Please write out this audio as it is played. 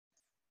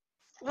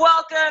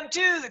welcome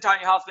to the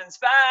Tonya Hoffman's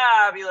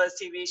fabulous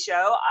TV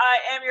show. I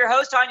am your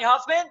host, Tonya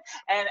Hoffman,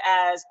 and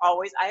as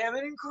always, I have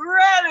an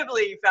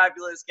incredibly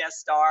fabulous guest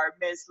star,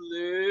 Miss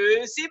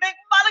Luci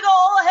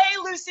McMonagle. Hey,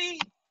 Lucy.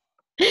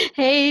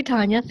 Hey,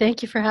 Tonya.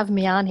 Thank you for having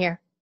me on here.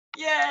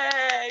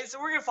 Yay! So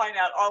we're going to find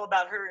out all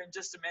about her in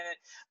just a minute,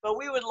 but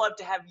we would love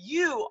to have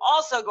you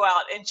also go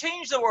out and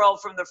change the world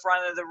from the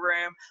front of the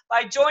room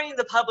by joining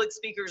the Public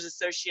Speakers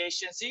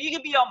Association. So you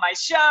can be on my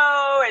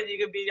show and you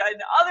can be on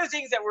other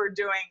things that we're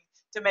doing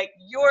to make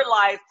your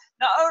life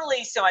not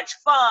only so much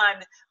fun,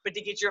 but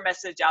to get your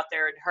message out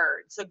there and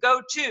heard. So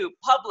go to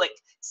Public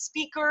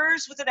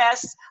Speakers with an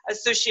S,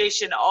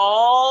 Association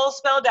all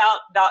spelled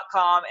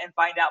out.com and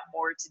find out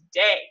more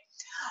today.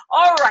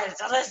 All right,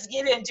 so let's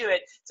get into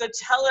it. So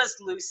tell us,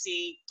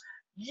 Lucy,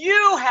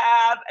 you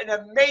have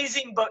an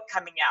amazing book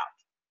coming out.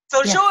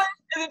 So Yes. show it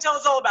and then tell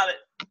us all about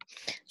it.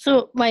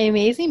 So my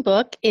amazing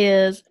book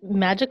is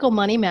Magical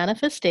Money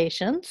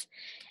Manifestations,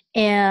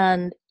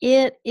 and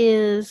it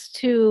is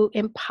to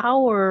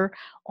empower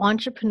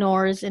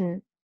entrepreneurs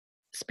and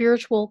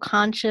spiritual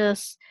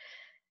conscious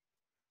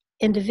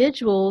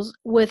individuals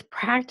with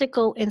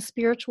practical and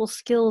spiritual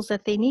skills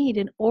that they need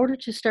in order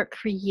to start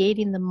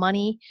creating the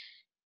money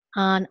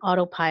on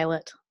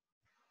autopilot.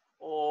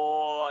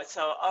 Oh,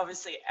 so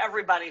obviously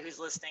everybody who's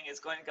listening is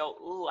going to go,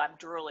 ooh, I'm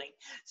drooling.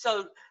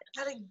 So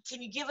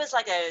can you give us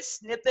like a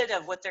snippet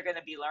of what they're going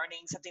to be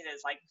learning, something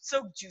that's like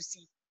so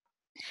juicy?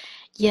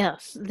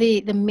 Yes,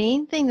 the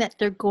main thing that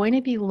they're going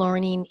to be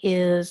learning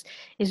is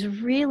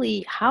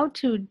really how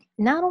to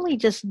not only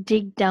just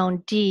dig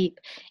down deep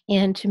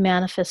into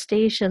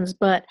manifestations,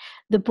 but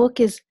the book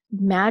is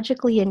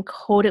magically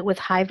encoded with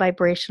high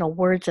vibrational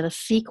words in a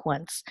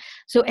sequence.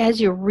 So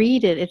as you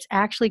read it, it's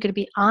actually going to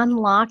be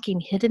unlocking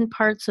hidden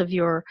parts of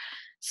your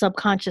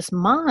subconscious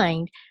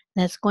mind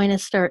that's going to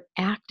start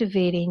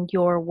activating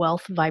your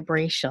wealth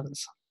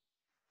vibrations.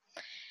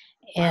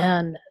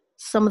 And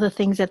some of the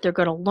things that they're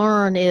going to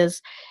learn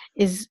is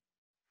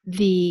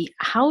the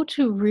how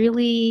to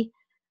really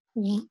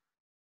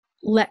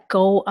let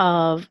go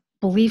of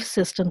belief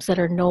systems that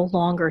are no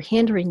longer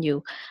hindering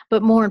you.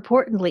 But more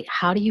importantly,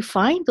 how do you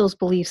find those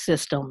belief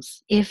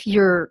systems if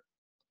you're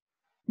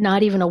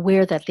not even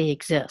aware that they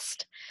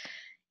exist?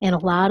 And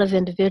a lot of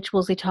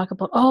individuals, they talk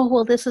about, oh,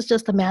 well, this is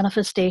just a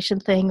manifestation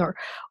thing, or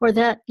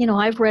that,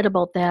 I've read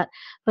about that.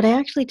 But I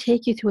actually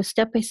take you through a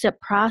step-by-step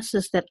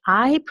process that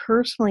I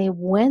personally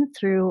went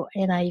through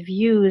and I've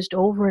used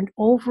over and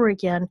over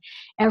again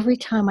every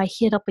time I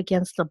hit up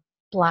against a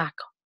black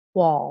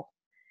wall.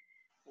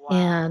 Wow.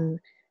 And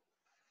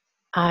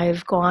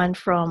I've gone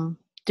from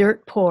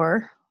dirt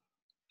poor,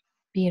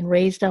 being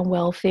raised on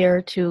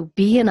welfare, to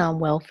being on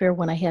welfare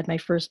when I had my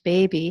first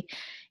baby,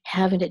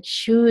 having to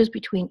choose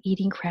between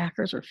eating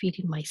crackers or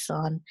feeding my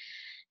son.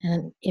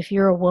 And if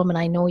you're a woman,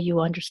 I know you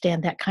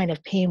understand that kind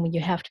of pain when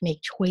you have to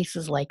make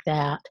choices like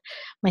that.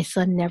 My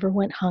son never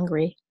went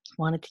hungry.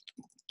 Wanted to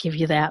give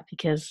you that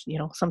because,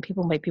 some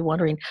people might be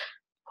wondering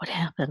what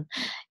happened.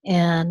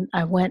 And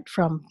I went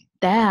from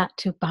that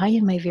to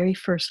buying my very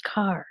first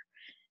car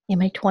in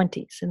my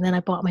 20s. And then I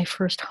bought my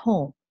first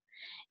home.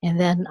 And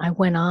then I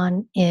went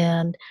on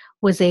and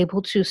was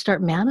able to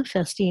start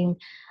manifesting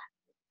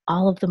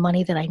all of the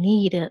money that I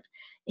needed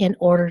in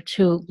order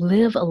to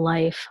live a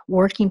life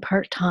working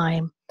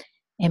part-time,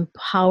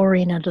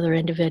 empowering other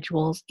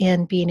individuals,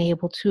 and being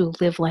able to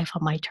live life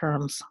on my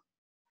terms.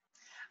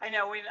 I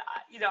know when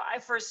I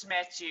first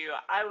met you,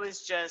 I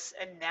was just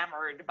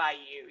enamored by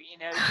you. You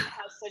have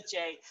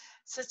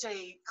such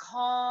a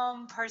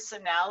calm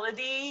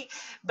personality,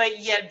 but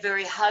yet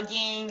very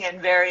hugging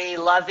and very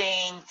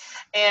loving,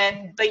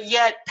 but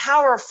yet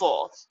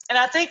powerful. And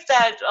I think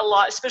that a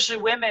lot, especially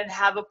women,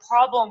 have a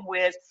problem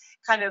with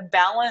kind of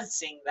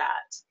balancing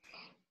that.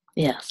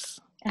 Yes,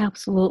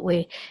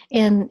 absolutely.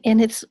 And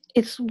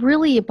it's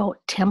really about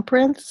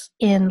temperance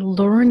and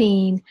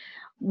learning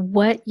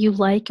what you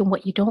like and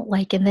what you don't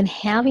like, and then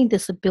having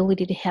this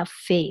ability to have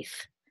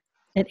faith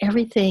that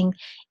everything,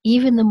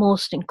 even the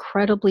most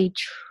incredibly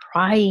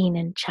trying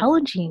and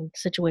challenging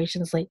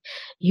situations, like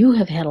you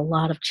have had a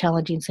lot of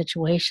challenging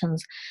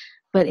situations,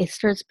 but it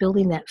starts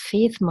building that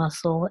faith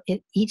muscle.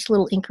 Each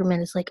little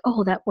increment is like,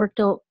 oh, that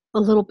worked out a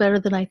little better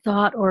than I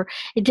thought, or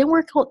it didn't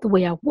work out the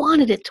way I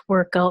wanted it to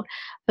work out,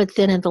 but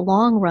then in the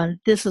long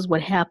run, this is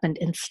what happened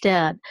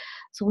instead.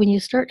 So when you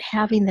start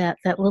having that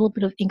little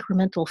bit of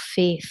incremental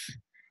faith,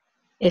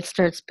 it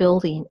starts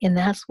building, and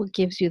that's what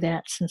gives you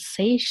that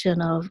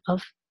sensation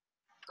of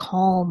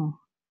calm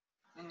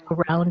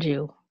around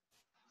you.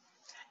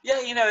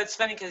 Yeah, it's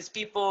funny because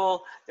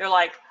people, they're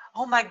like,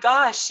 oh my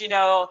gosh,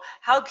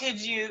 how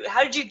did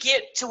you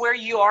get to where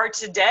you are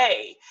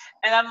today?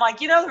 And I'm like,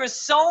 there were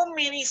so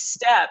many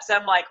steps.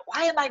 I'm like,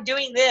 why am I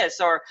doing this?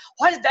 Or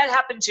why did that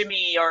happen to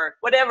me? Or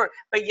whatever.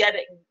 But yet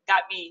it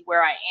got me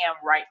where I am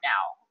right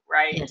now,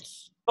 right?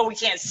 Yes. But we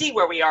can't see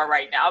where we are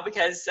right now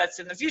because that's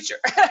in the future.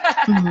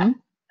 Mm-hmm.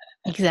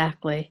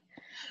 Exactly.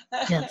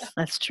 Yes,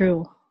 that's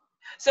true.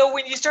 So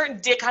when you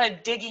start kind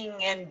of digging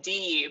in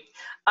deep,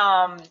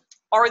 are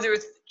there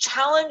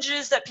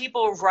challenges that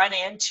people run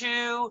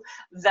into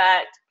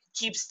that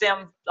keeps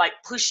them like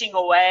pushing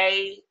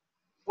away,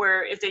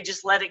 where if they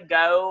just let it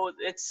go,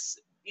 it's,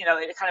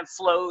 it kind of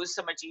flows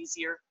so much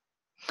easier?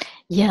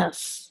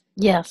 Yes,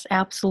 yes,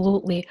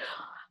 absolutely.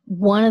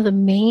 One of the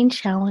main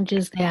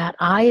challenges that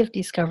I have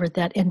discovered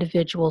that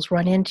individuals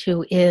run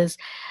into is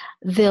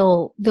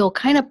they'll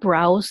kind of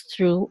browse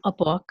through a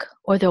book,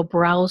 or they'll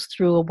browse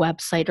through a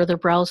website, or they'll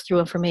browse through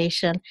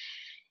information,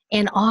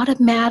 and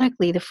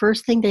automatically the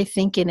first thing they're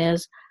thinking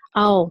is,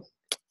 oh,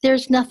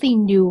 there's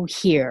nothing new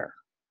here.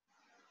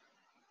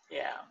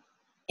 Yeah.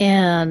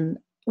 And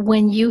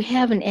when you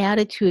have an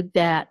attitude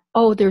that,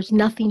 oh, there's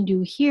nothing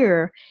new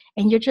here,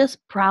 and you're just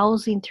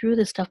browsing through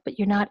this stuff, but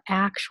you're not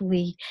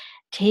actually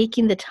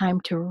taking the time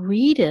to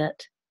read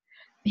it,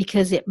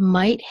 because it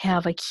might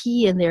have a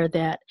key in there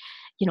that,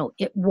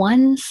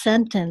 one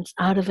sentence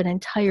out of an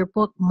entire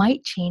book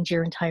might change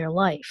your entire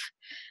life.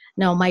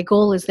 Now, my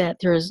goal is that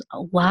there's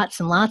lots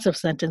and lots of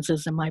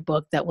sentences in my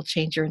book that will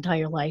change your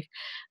entire life.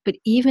 But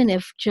even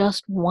if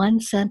just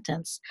one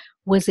sentence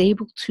was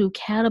able to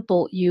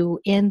catapult you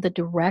in the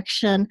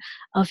direction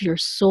of your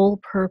sole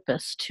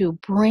purpose to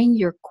bring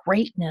your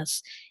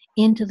greatness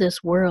into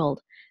this world,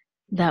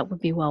 that would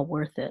be well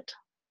worth it.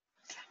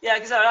 Yeah,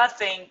 because what I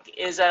think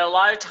is that a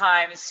lot of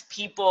times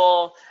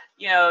people,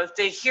 if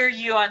they hear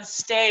you on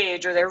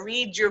stage or they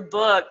read your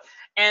book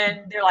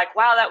and they're like,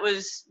 wow, that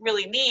was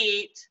really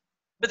neat,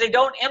 but they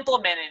don't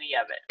implement any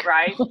of it,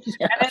 right? Yes,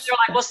 And then they're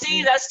like, well,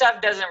 see, that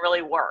stuff doesn't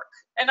really work.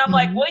 And I'm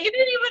like, mm-hmm. well, you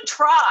didn't even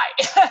try.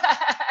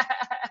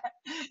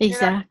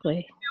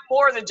 Exactly. Do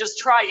more than just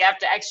try. You have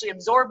to actually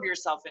absorb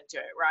yourself into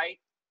it, right?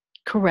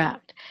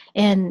 Correct.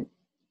 And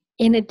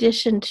in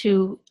addition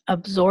to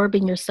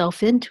absorbing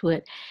yourself into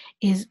it,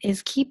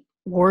 is keep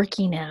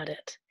working at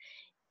it.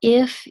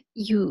 If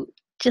you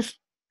just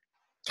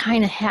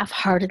kind of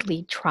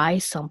half-heartedly try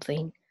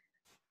something,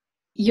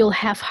 you'll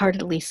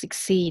half-heartedly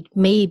succeed,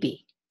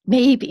 maybe.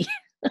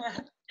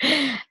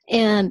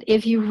 And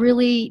if you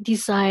really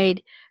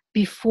decide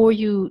before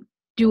you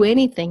do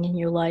anything in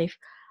your life,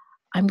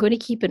 I'm going to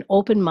keep an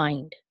open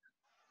mind.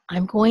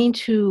 I'm going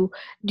to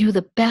do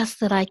the best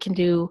that I can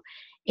do.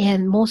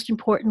 And most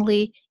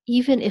importantly,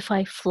 even if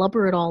I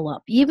flubber it all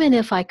up, even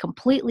if I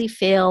completely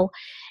fail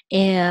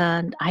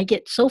and I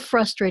get so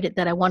frustrated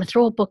that I want to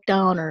throw a book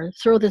down or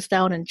throw this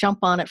down and jump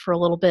on it for a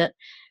little bit,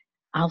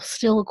 I'm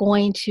still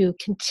going to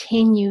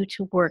continue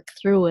to work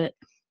through it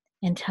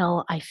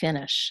until I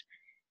finish.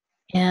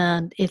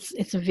 And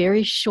it's a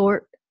very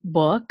short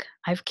book.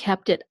 I've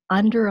kept it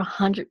under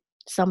 100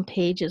 some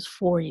pages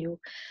for you,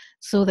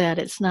 so that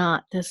it's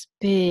not this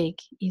big,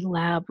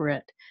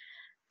 elaborate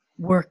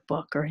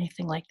workbook or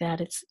anything like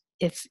that.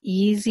 It's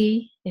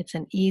easy. It's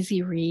an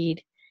easy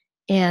read.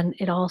 And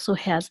it also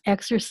has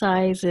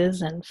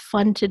exercises and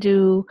fun to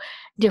do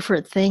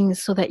different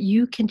things so that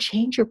you can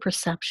change your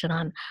perception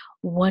on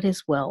what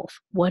is wealth,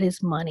 what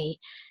is money.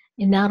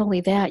 And not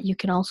only that, you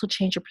can also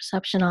change your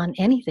perception on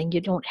anything.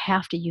 You don't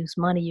have to use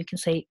money. You can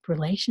say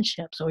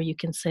relationships, or you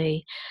can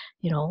say,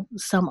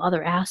 some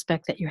other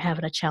aspect that you're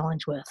having a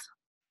challenge with.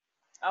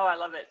 Oh, I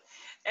love it.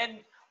 And,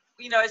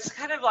 it's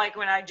kind of like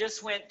when I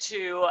just went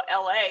to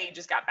LA,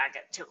 just got back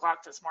at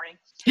 2:00 this morning.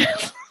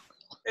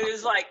 It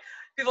was like,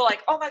 people are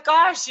like, oh my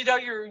gosh,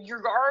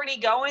 you're already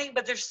going,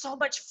 but there's so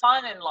much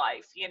fun in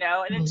life,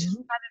 and it's just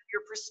kind of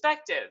your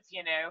perspective,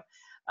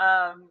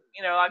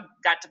 I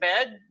got to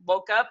bed,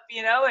 woke up,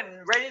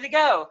 and ready to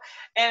go.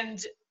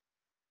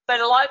 But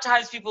a lot of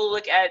times people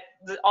look at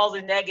all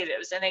the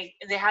negatives, and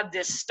they have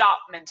this stop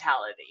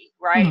mentality,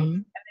 right? Mm-hmm.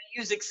 And they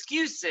use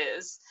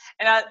excuses.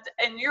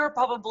 And you're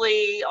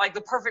probably like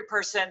the perfect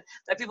person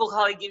that people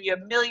probably give you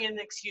a million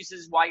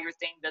excuses why your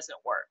thing doesn't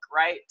work,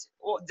 right?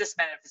 Well, this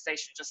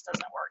manifestation just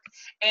doesn't work.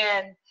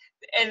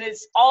 And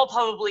it's all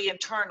probably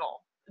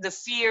internal. The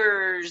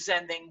fears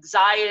and the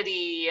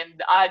anxiety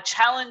and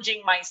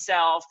challenging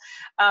myself.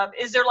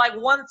 Is there like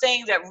one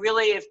thing that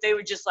really, if they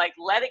would just like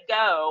let it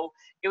go,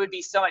 it would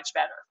be so much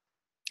better?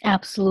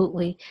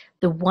 Absolutely.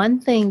 The one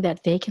thing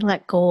that they can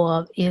let go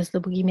of is the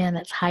boogeyman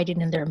that's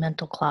hiding in their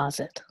mental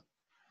closet.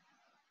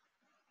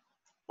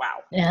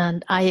 Wow.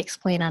 And I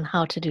explain on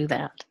how to do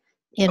that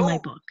in my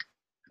book.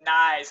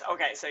 Nice.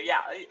 Okay, so yeah.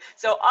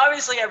 So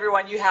obviously,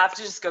 everyone, you have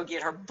to just go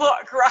get her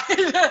book, right?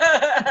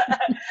 I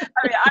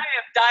mean, I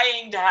am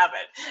dying to have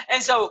it.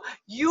 And so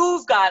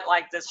you've got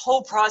like this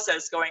whole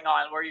process going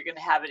on where you're going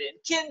to have it in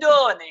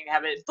Kindle, and then you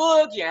have it in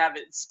book, you have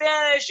it in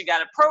Spanish, you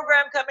got a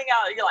program coming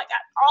out. You're like,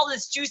 all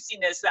this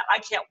juiciness that I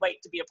can't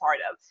wait to be a part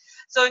of.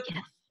 So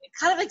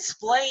kind of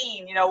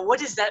explain,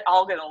 what is that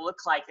all going to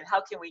look like, and how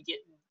can we get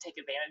and take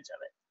advantage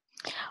of it?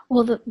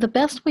 Well, the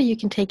best way you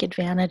can take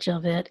advantage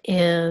of it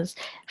is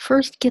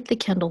first get the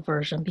Kindle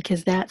version,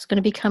 because that's going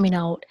to be coming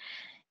out,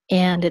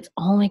 and it's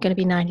only going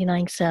to be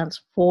 99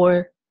 cents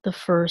for the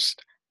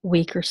first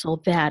week or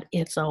so that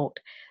it's out.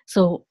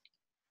 So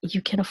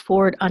you can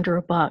afford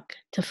under $1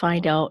 to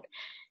find out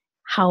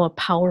how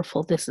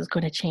powerful this is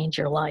going to change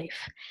your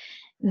life.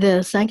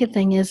 The second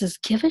thing is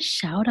give a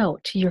shout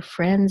out to your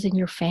friends and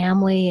your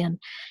family,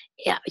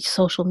 Yeah,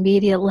 social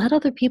media. Let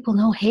other people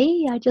know,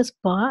 hey, I just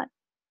bought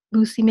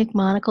Luci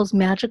McMonagle's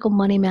Magical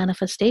Money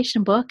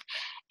Manifestation book,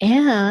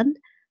 and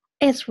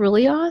it's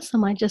really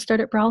awesome. I just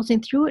started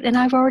browsing through it, and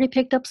I've already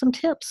picked up some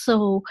tips.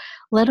 So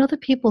let other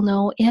people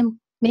know, and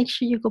make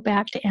sure you go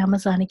back to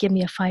Amazon and give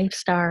me a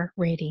 5-star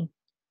rating.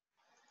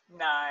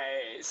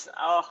 Nice.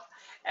 Oh,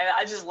 and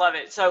I just love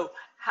it. So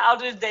how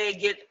did they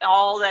get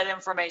all that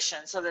information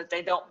so that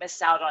they don't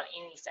miss out on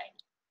anything?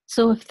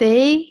 So if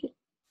they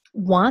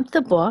want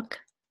the book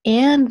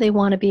and they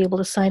want to be able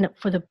to sign up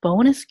for the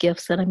bonus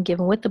gifts that I'm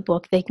giving with the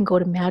book, they can go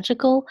to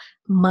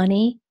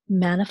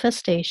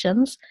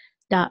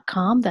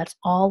magicalmoneymanifestations.com. That's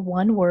all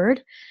one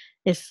word.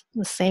 It's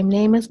the same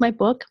name as my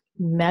book,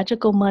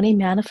 Magical Money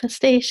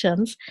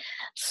Manifestations.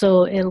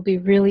 So it'll be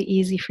really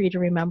easy for you to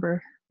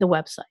remember the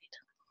website.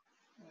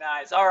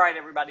 Nice. All right,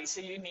 everybody.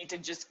 So you need to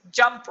just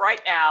jump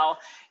right now,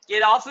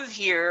 get off of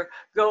here,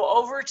 go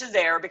over to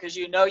there because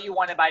you know you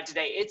want to buy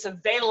today. It's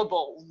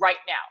available right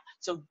now.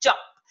 So jump.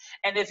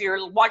 And if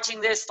you're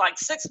watching this like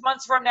 6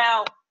 months from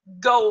now,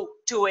 go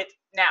to it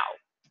now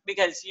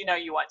because you know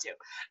you want to.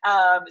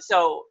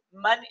 So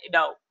money,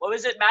 no, what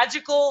was it?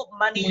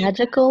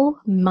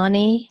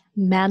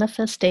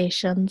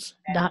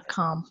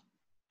 Magicalmoneymanifestations.com.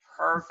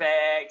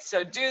 Perfect.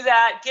 So do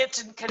that.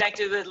 Get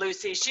connected with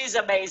Luci. She's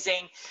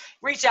amazing.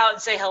 Reach out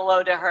and say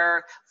hello to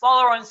her.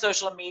 Follow her on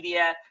social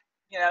media.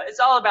 You know, it's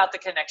all about the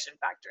connection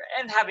factor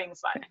and having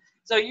fun.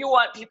 So you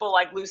want people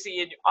like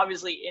Luci,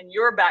 obviously, in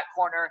your back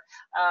corner,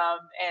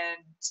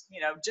 and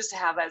you know, just to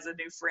have as a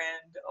new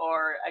friend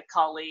or a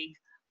colleague.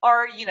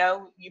 Or, you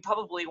know, you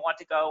probably want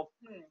to go,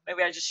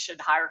 maybe I just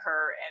should hire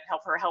her and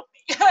help her help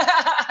me.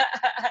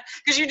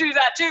 Because you do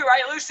that too,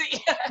 right, Luci?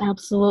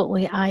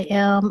 Absolutely. I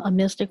am a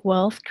Mystic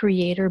Wealth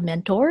creator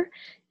mentor,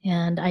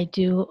 and I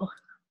do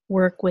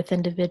work with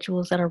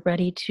individuals that are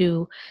ready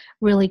to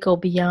really go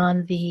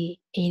beyond the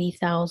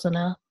 80,000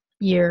 a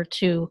year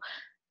to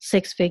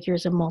 6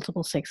 figures and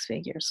multiple 6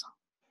 figures.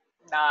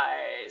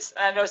 Nice.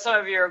 I know some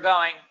of you are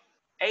going,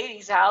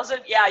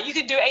 80,000? Yeah, you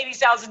can do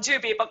 80,000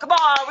 too, people. Come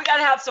on, we got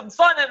to have some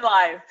fun in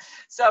life.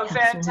 So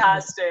Absolutely.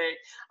 fantastic.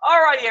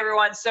 All righty,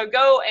 everyone. So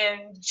go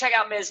and check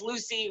out Ms.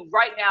 Luci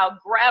right now.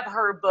 Grab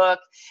her book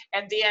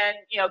and then,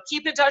 you know,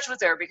 keep in touch with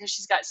her because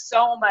she's got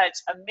so much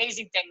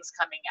amazing things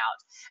coming out.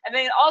 And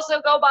then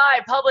also go by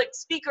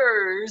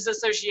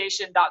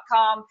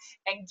publicspeakersassociation.com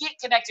and get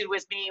connected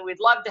with me. We'd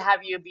love to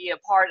have you be a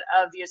part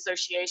of the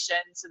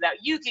association so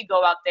that you can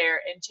go out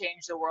there and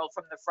change the world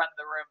from the front of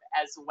the room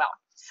as well.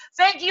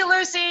 Thank you,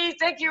 Luci.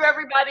 Thank you,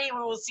 everybody.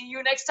 We will see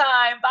you next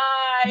time.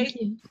 Bye. Thank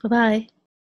you. Bye-bye.